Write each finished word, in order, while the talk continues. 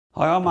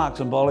Hi, I'm Mark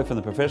Zamboli from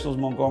the Professionals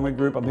Montgomery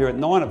Group. I'm here at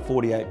 9 at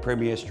 48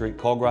 Premier St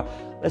Kogarah.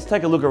 Let's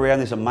take a look around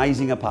this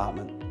amazing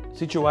apartment.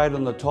 Situated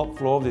on the top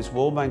floor of this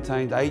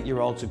well-maintained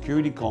 8-year-old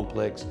security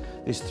complex,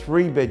 this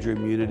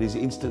 3-bedroom unit is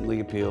instantly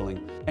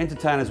appealing.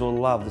 Entertainers will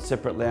love the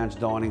separate lounge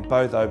dining,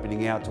 both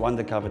opening out to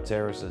undercover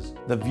terraces.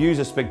 The views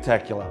are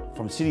spectacular,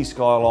 from city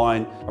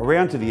skyline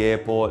around to the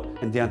airport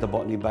and down to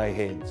Botany Bay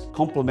Heads.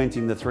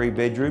 Complementing the 3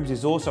 bedrooms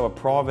is also a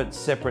private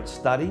separate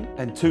study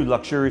and 2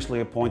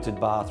 luxuriously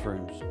appointed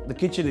bathrooms. The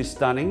kitchen is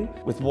stunning,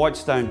 with white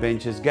stone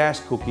benches,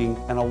 gas cooking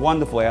and a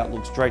wonderful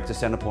outlook straight to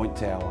Centrepoint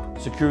Tower.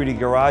 Security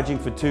garaging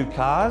for 2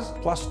 cars,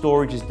 plus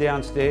storage is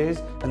downstairs,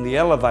 and the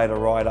elevator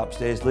ride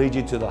upstairs leads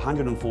you to the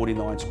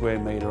 149 square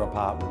metre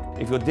apartment.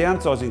 If you're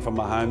downsizing from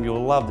a home,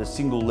 you'll love the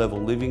single level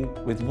living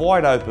with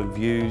wide open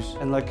views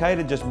and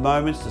located just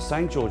moments to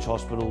St George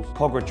Hospitals,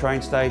 Kogarah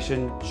train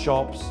station,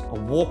 shops, a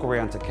walk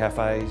around to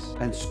cafes,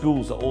 and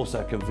schools are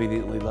also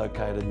conveniently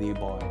located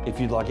nearby. If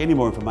you'd like any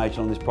more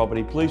information on this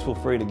property, please feel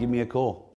free to give me a call.